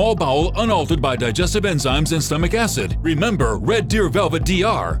into the small bowel unaltered by digestive enzymes and stomach acid. Remember Red Deer Velvet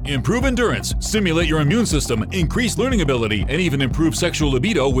DR. Improve endurance, stimulate your immune system, increase learning ability, and even improve sexual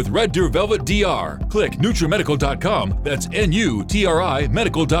libido with Red Deer Velvet DR. Click NutriMedical.com, that's N-U-T-R-I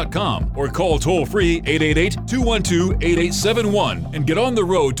medical.com, or call toll-free 888-212-8871 and get on the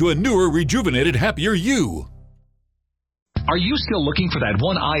road to a newer, rejuvenated, happier you. Are you still looking for that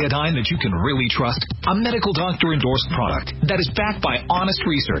one iodine that you can really trust? A medical doctor-endorsed product that is backed by honest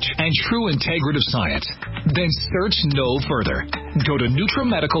research and true integrative science? Then search no further. Go to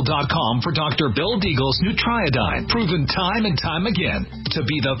NutriMedical.com for Dr. Bill Deagle's Nutriodine, proven time and time again to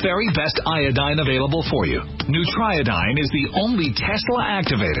be the very best iodine available for you. Nutriodine is the only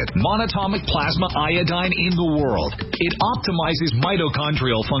Tesla-activated monatomic plasma iodine in the world. It optimizes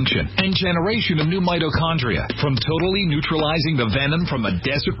mitochondrial function and generation of new mitochondria, from totally neutralizing the venom from a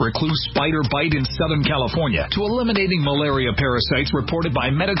desert recluse spider bite in Southern California to eliminating malaria parasites reported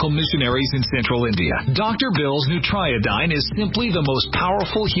by medical missionaries in Central India. Dr. Bill's Nutriodine is simply the most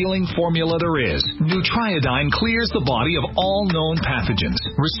powerful healing formula there is. Nutriodine clears the body of all known pathogens,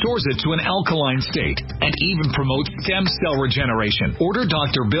 restores it to an alkaline state, and even promotes stem cell regeneration. Order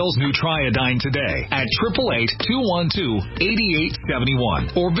Dr. Bill's Nutriodine today at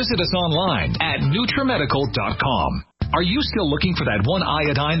 888-212-8871 or visit us online at NutriMedical.com. Are you still looking for that one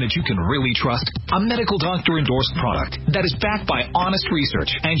iodine that you can really trust? A medical doctor-endorsed product that is backed by honest research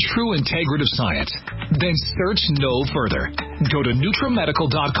and true integrative science? Then search no further. Go to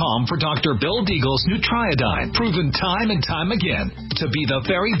NutriMedical.com for Dr. Bill Deagle's Nutriodine, proven time and time again to be the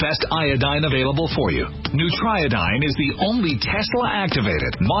very best iodine available for you. Nutriodine is the only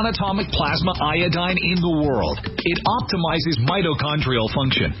Tesla-activated monatomic plasma iodine in the world. It optimizes mitochondrial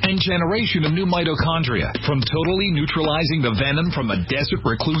function and generation of new mitochondria, from totally neutralizing the venom from a desert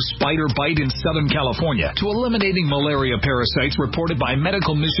recluse spider bite in Southern California to eliminating malaria parasites reported by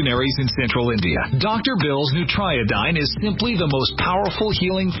medical missionaries in Central India. Dr. Bill's Nutriodine is simply the most powerful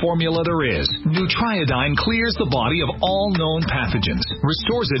healing formula there is. Nutriodine clears the body of all known pathogens,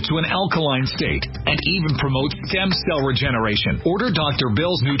 restores it to an alkaline state, and even promotes stem cell regeneration. Order Dr.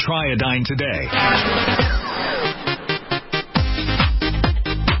 Bill's Nutriodine today.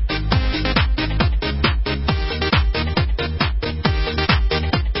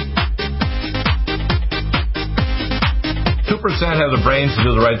 2% have the brains to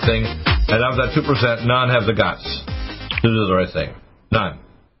do the right thing, and of that 2%, none have the guts to do the right thing. None.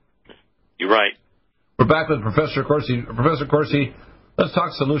 You're right. We're back with Professor Corsi. Professor Corsi, let's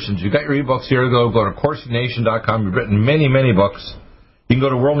talk solutions. You've got your ebooks here. Go to CorsiNation.com. You've written many, many books. You can go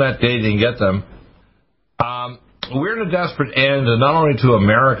to WorldNet Data and get them. We're in a desperate end, not only to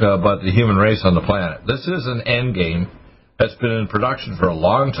America, but the human race on the planet. This is an end game that's been in production for a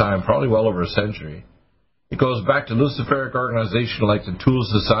long time, probably well over a century. It goes back to Luciferic organization like the Tool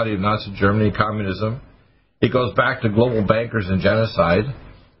Society of Nazi Germany, communism. It goes back to global bankers and genocide.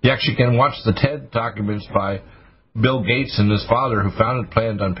 You actually can watch the TED documents by Bill Gates and his father, who founded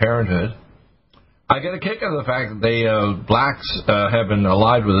Planned Parenthood. I get a kick out of the fact that they blacks have been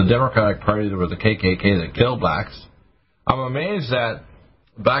allied with the Democratic Party or the KKK that killed blacks. I'm amazed that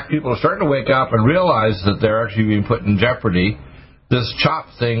black people are starting to wake up and realize that they're actually being put in jeopardy. This CHOP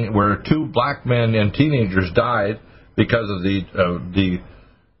thing, where 2 black men and teenagers died because of the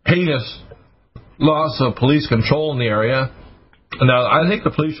heinous loss of police control in the area. Now, I think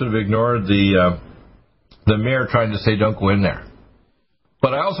the police should have ignored the mayor trying to say don't go in there.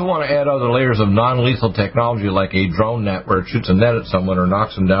 But I also want to add other layers of non-lethal technology, like a drone net where it shoots a net at someone or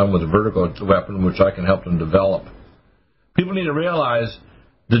knocks them down with a vertigo weapon, which I can help them develop. People need to realize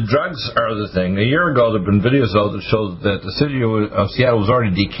the drugs are the thing. A year ago, there have been videos, though, that showed that the city of Seattle was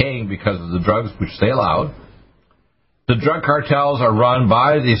already decaying because of the drugs which they allowed. The drug cartels are run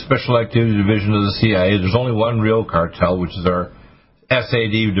by the Special Activity Division of the CIA. There's only one real cartel, which is our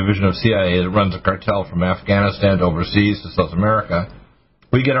SAD division of CIA that runs a cartel from Afghanistan to overseas to South America.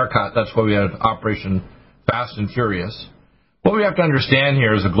 We get our cut. That's why we have Operation Fast and Furious. What we have to understand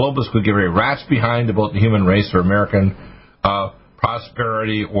here is the globalists could give a rat's behind about the human race or American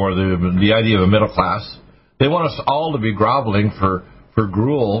prosperity or the idea of a middle class. They want us all to be groveling for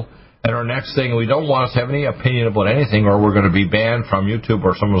gruel. And our next thing, we don't want us to have any opinion about anything, or we're going to be banned from YouTube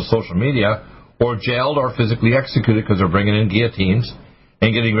or some of the social media, or jailed or physically executed because they're bringing in guillotines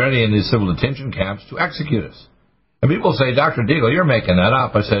and getting ready in these civil detention camps to execute us. And people say, Dr. Deagle, you're making that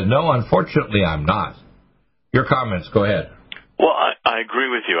up. I said, no, unfortunately, I'm not. Your comments, go ahead. Well, I agree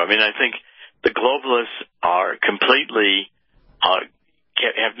with you. I mean, I think the globalists are completely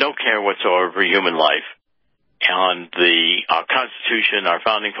have no care whatsoever for human life, and our Constitution, our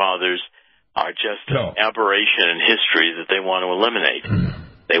founding fathers, are just an aberration in history that they want to eliminate.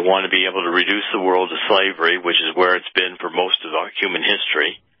 They want to be able to reduce the world to slavery, which is where it's been for most of our human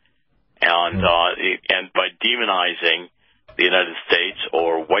history, and by demonizing the United States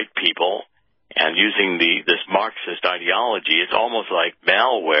or white people and using this Marxist ideology, it's almost like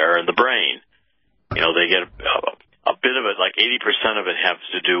malware in the brain. You know, they get a bit of it, like 80% of it has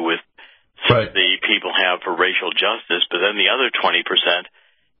to do with the people have for racial justice, but then the other 20%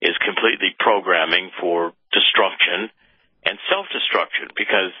 is completely programming for destruction and self-destruction,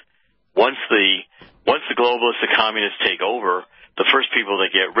 because once the globalists, the communists take over, the first people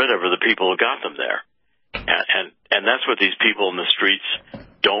they get rid of are the people who got them there. And that's what these people in the streets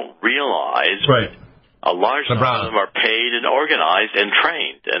don't realize. Right. A large number of them are paid and organized and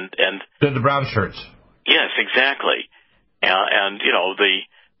trained. And the brown shirts. Yes, exactly. And the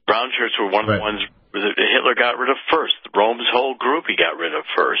brown shirts were one of the ones that Hitler got rid of first. Rome's whole group he got rid of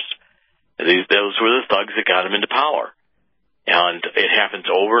first. Those were the thugs that got him into power. And it happens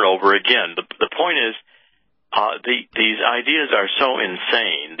over and over again. The point is, these ideas are so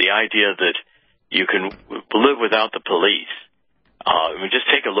insane. The idea that you can live without the police. Just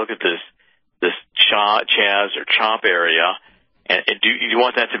take a look at this Chaz or Chomp area. And do you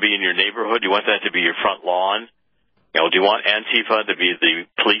want that to be in your neighborhood? Do you want that to be your front lawn? Do you want Antifa to be the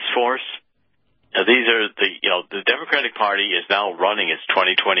police force? Now, these are the Democratic Party is now running its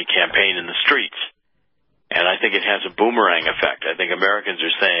 2020 campaign in the streets. And I think it has a boomerang effect. I think Americans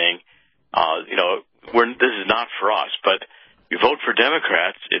are saying, this is not for us. But you vote for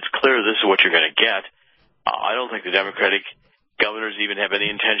Democrats, it's clear this is what you're going to get. I don't think the Democratic governors even have any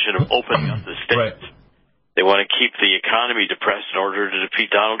intention of opening up the states. Right. They want to keep the economy depressed in order to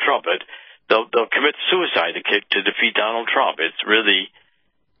defeat Donald Trump. They'll commit suicide to defeat Donald Trump. It's really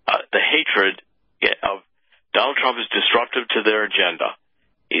the hatred of Donald Trump is disruptive to their agenda.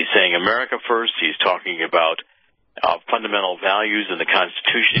 He's saying America first. He's talking about fundamental values in the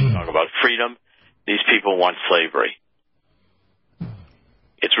Constitution. He's talking about freedom. These people want slavery.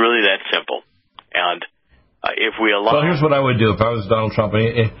 It's really that simple. And if we allow... Well, here's what I would do if I was Donald Trump.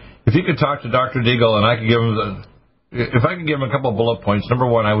 If you could talk to Dr. Deagle and I could give him if I could give him a couple of bullet points, number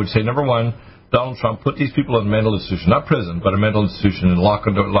one, I would say, Donald Trump, put these people in a mental institution, not prison, but a mental institution, and lock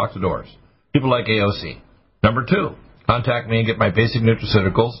the doors. People like AOC. Number two, contact me and get my basic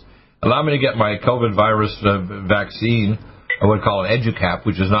nutraceuticals. Allow me to get my COVID virus vaccine, I would call it EduCap,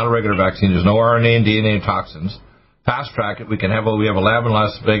 which is not a regular vaccine. There's no RNA and DNA toxins. Fast track it. We have a lab in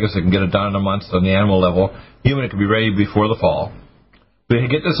Las Vegas that can get it done in a month on the animal level. Human, it can be ready before the fall. We can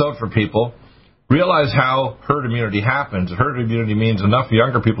get this out for people. Realize how herd immunity happens. Herd immunity means enough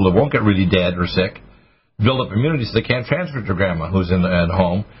younger people that won't get really dead or sick build up immunity so they can't transfer it to grandma who's at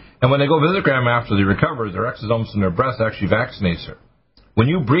home. And when they go visit grandma after they recover, their exosomes in their breast actually vaccinates her. When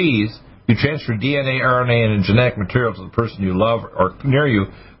you breathe, you transfer DNA, RNA, and genetic material to the person you love or near you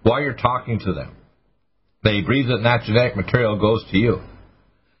while you're talking to them. They breathe it, and that genetic material goes to you.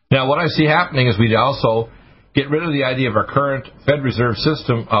 Now, what I see happening is we also get rid of the idea of our current Fed Reserve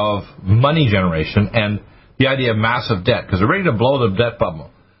system of money generation and the idea of massive debt, because they're ready to blow the debt bubble.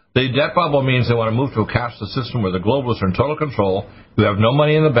 The debt bubble means they want to move to a cashless system where the globalists are in total control. You have no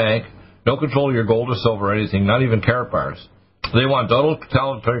money in the bank, no control of your gold or silver or anything, not even carat bars. They want total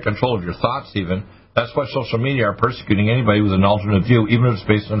totalitarian control of your thoughts even. That's why social media are persecuting anybody with an alternate view, even if it's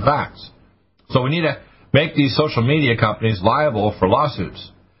based on facts. So we need to make these social media companies liable for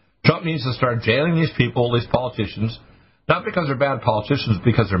lawsuits. Trump needs to start jailing these people, these politicians, not because they're bad politicians, but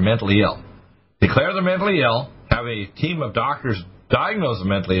because they're mentally ill. Declare them mentally ill, have a team of doctors diagnose them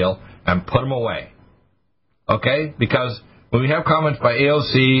mentally ill, and put them away. Okay? Because when we have comments by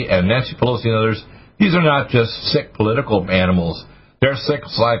AOC and Nancy Pelosi and others, these are not just sick political animals. They're sick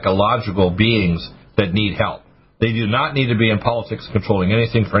psychological beings that need help. They do not need to be in politics controlling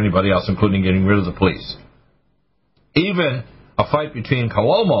anything for anybody else, including getting rid of the police. Even a fight between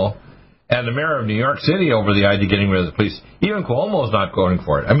Cuomo and the mayor of New York City over the idea of getting rid of the police, even Cuomo is not going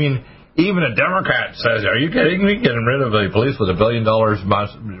for it. I mean, even a Democrat says, are you kidding me, getting rid of the police with $1 billion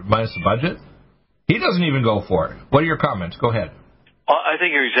minus the budget? He doesn't even go for it. What are your comments? Go ahead. I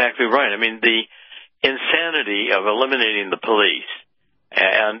think you're exactly right. I mean, the insanity of eliminating the police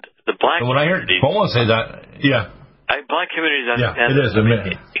and the black when community. I hear Cuomo say that, yeah. Black communities understand it is.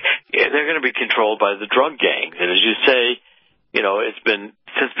 they're going to be controlled by the drug gangs. And as you say, it's been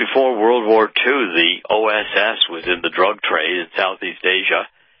since before World War II, the OSS was in the drug trade in Southeast Asia.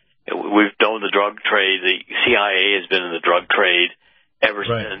 We've known the drug trade. The CIA has been in the drug trade ever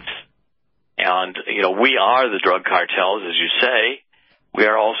since. And, we are the drug cartels, as you say. We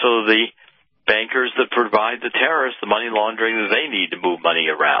are also the bankers that provide the terrorists the money laundering that they need to move money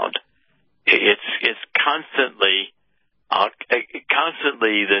around. It's constantly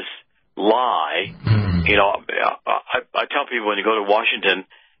this lie. I tell people when you go to Washington,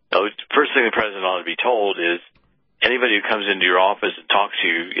 first thing the president ought to be told is anybody who comes into your office and talks to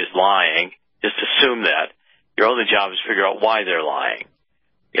you is lying. Just assume that. Your only job is to figure out why they're lying.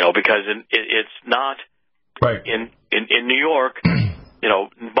 Because it's not in New York.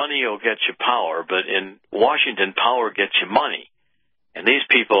 Money will gets you power, but in Washington, power gets you money. And these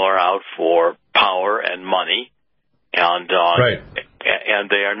people are out for power and money, and and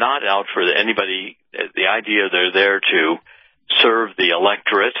they are not out for anybody. The idea they're there to serve the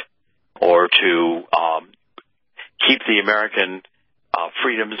electorate or to keep the American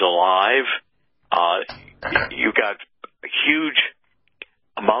freedoms alive. You've got huge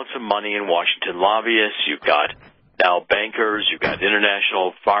amounts of money in Washington, lobbyists. You've got now bankers. You've got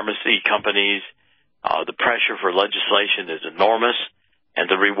international pharmacy companies. The pressure for legislation is enormous, and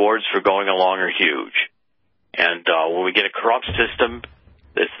the rewards for going along are huge. And when we get a corrupt system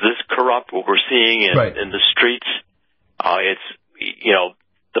that's this corrupt, what we're seeing in the streets, it's,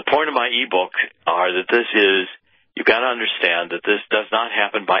 the point of my ebook are that this is, you've got to understand that this does not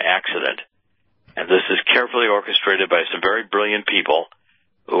happen by accident. And this is carefully orchestrated by some very brilliant people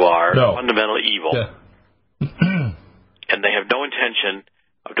who are fundamentally evil. Yeah. And they have no intention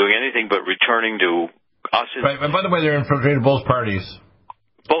of doing anything but returning to us. And by the way, they're infiltrated both parties.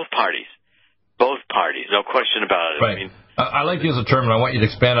 Both parties. No question about it. Right. I mean, I like to use a term, and I want you to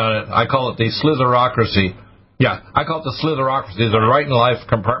expand on it. I call it the slitherocracy. Yeah, I call it the slitherocracy. The right and life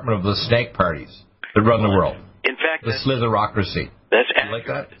compartment of the snake parties that run the world. In fact, the slitherocracy. That's accurate. You like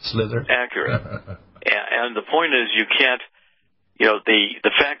that? Slither? Accurate. And the point is, you can't,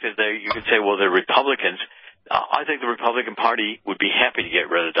 the fact that you could say, well, they're Republicans. I think the Republican Party would be happy to get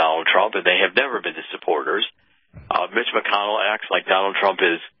rid of Donald Trump, and they have never been his supporters. Mitch McConnell acts like Donald Trump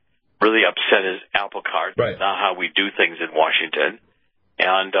is really upset his apple cart. Right. That's not how we do things in Washington.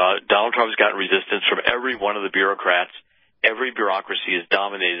 And Donald Trump's gotten resistance from every one of the bureaucrats. Every bureaucracy is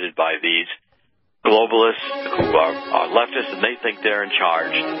dominated by these globalists who are leftists, and they think they're in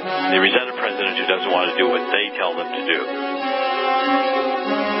charge. They resent a president who doesn't want to do what they tell them to do.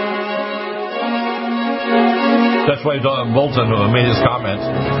 That's why Bolton made his comments.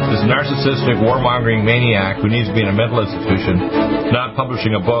 This narcissistic, warmongering maniac who needs to be in a mental institution, not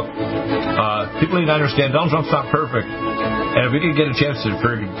publishing a book. People need to understand Donald Trump's not perfect. And if we could get a chance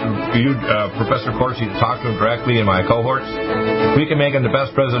for you, Professor Corsi, to talk to him directly in my cohorts, we can make him the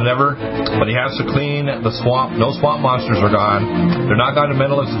best president ever. But he has to clean the swamp. No swamp monsters are gone. They're not gone to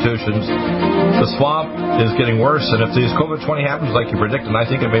mental institutions. The swamp is getting worse. And if these COVID-20 happens like you predict, and I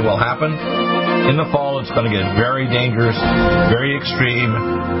think it may well happen, in the fall it's going to get very dangerous, very extreme,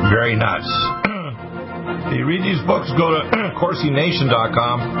 very nuts. If you read these books, go to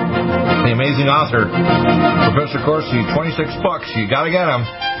CorsiNation.com. The amazing author, Professor Corsi, 26 books. You got to get them.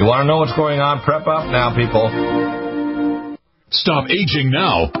 You want to know what's going on? Prep up now, people. Stop aging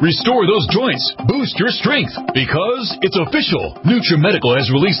now. Restore those joints. Boost your strength. Because it's official. NutriMedical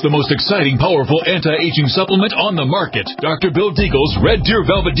has released the most exciting, powerful anti-aging supplement on the market. Dr. Bill Deagle's Red Deer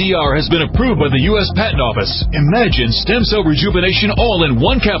Velvet DR has been approved by the U.S. Patent Office. Imagine stem cell rejuvenation all in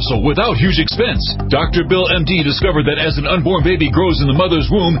one capsule without huge expense. Dr. Bill MD discovered that as an unborn baby grows in the mother's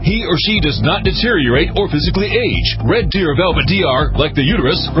womb, he or she does not deteriorate or physically age. Red Deer Velvet DR, like the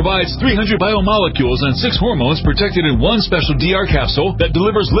uterus, provides 300 biomolecules and 6 hormones protected in one special DR capsule that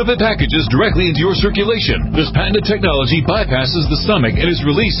delivers lipid packages directly into your circulation. This patented technology bypasses the stomach and is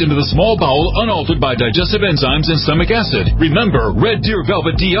released into the small bowel unaltered by digestive enzymes and stomach acid. Remember, Red Deer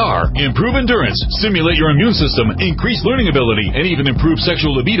Velvet DR. Improve endurance, stimulate your immune system, increase learning ability, and even improve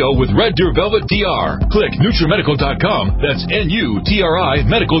sexual libido with Red Deer Velvet DR. Click NutriMedical.com. That's NUTRI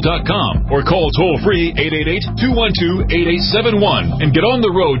Medical.com. Or call toll-free 888-212-8871 and get on the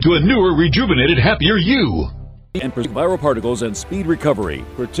road to a newer, rejuvenated, happier you. And viral particles and speed recovery.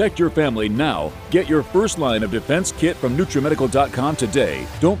 Protect your family now. Get your first line of defense kit from NutriMedical.com today.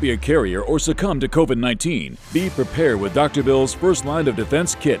 Don't be a carrier or succumb to COVID-19. Be prepared with Dr. Bill's first line of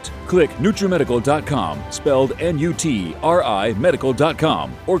defense kit. Click NutriMedical.com, spelled N-U-T-R-I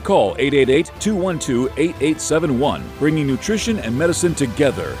Medical.com, or call 888-212-8871, bringing nutrition and medicine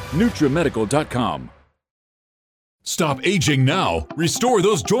together. NutriMedical.com. Stop aging now. Restore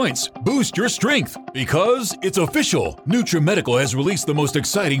those joints. Boost your strength. Because it's official. NutriMedical has released the most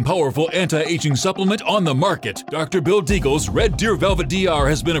exciting, powerful anti-aging supplement on the market. Dr. Bill Deagle's Red Deer Velvet DR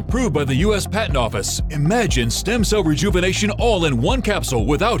has been approved by the U.S. Patent Office. Imagine stem cell rejuvenation all in one capsule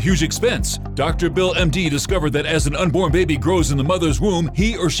without huge expense. Dr. Bill MD discovered that as an unborn baby grows in the mother's womb,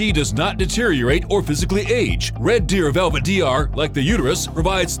 he or she does not deteriorate or physically age. Red Deer Velvet DR, like the uterus,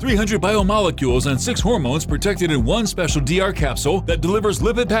 provides 300 biomolecules and 6 hormones protected in one special DR capsule that delivers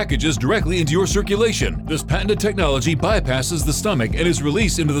lipid packages directly into your circulation. This patented technology bypasses the stomach and is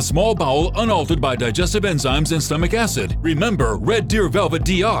released into the small bowel unaltered by digestive enzymes and stomach acid. Remember Red Deer Velvet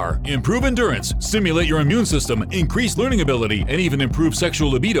DR. Improve endurance, stimulate your immune system, increase learning ability, and even improve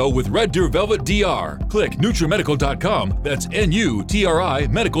sexual libido with Red Deer Velvet DR. Click NutriMedical.com, that's N-U-T-R-I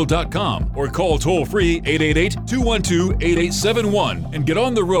medical.com, or call toll-free 888-212-8871 and get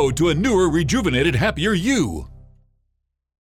on the road to a newer, rejuvenated, happier you.